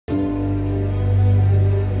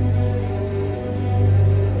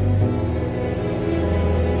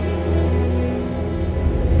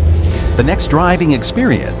The next driving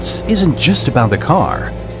experience isn't just about the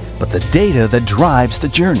car, but the data that drives the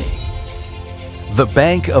journey. The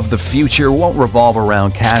bank of the future won't revolve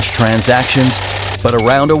around cash transactions, but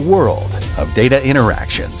around a world of data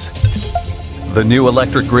interactions. The new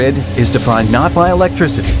electric grid is defined not by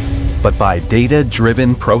electricity, but by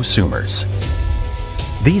data-driven prosumers.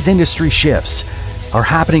 These industry shifts are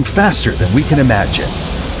happening faster than we can imagine,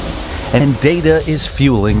 and data is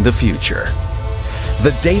fueling the future.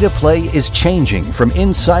 The data play is changing from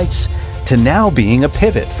insights to now being a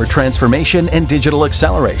pivot for transformation and digital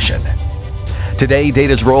acceleration. Today,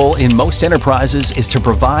 data's role in most enterprises is to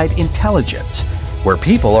provide intelligence, where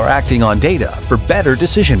people are acting on data for better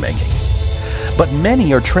decision-making. But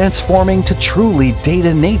many are transforming to truly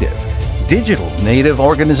data-native, digital-native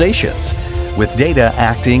organizations, with data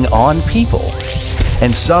acting on people.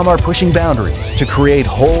 And some are pushing boundaries to create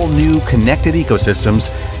whole new connected ecosystems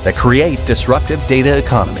that create disruptive data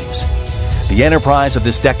economies. The enterprise of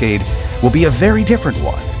this decade will be a very different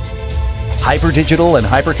one. Hyper-digital and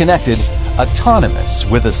hyper-connected, autonomous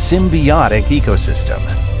with a symbiotic ecosystem.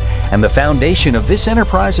 And the foundation of this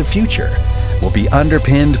enterprise of future will be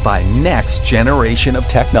underpinned by next generation of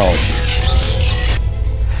technologies.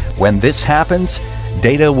 When this happens,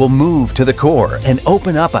 data will move to the core and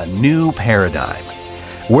open up a new paradigm,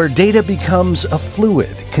 where data becomes a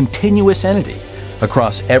fluid, continuous entity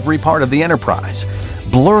across every part of the enterprise,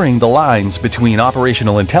 blurring the lines between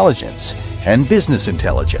operational intelligence and business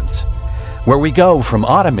intelligence, where we go from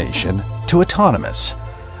automation to autonomous,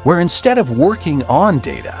 where instead of working on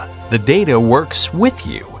data, the data works with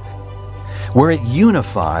you, where it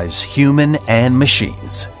unifies human and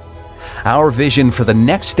machines. Our vision for the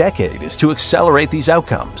next decade is to accelerate these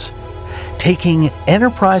outcomes, taking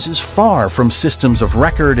enterprises far from systems of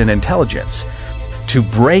record and intelligence to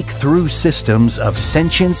break through systems of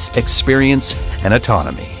sentience, experience, and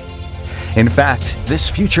autonomy. In fact, this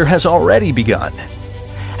future has already begun.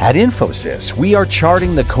 At Infosys, we are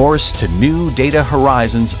charting the course to new data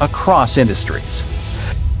horizons across industries.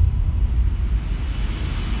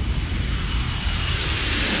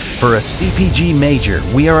 For a CPG major,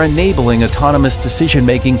 we are enabling autonomous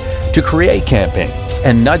decision-making to create campaigns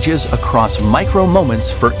and nudges across micro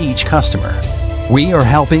moments for each customer. We are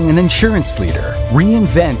helping an insurance leader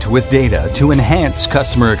reinvent with data to enhance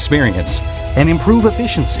customer experience and improve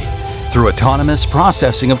efficiency through autonomous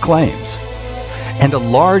processing of claims. And a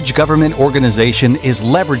large government organization is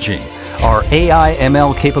leveraging our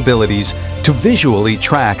AI/ML capabilities to visually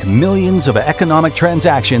track millions of economic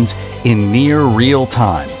transactions in near real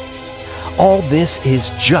time. All this is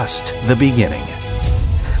just the beginning.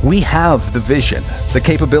 We have the vision, the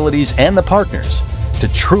capabilities, and the partners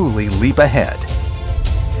to truly leap ahead.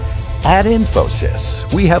 At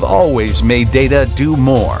Infosys, we have always made data do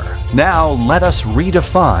more. Now let us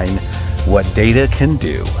redefine what data can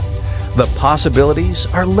do. The possibilities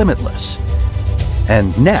are limitless.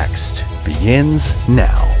 And next begins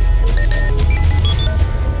now.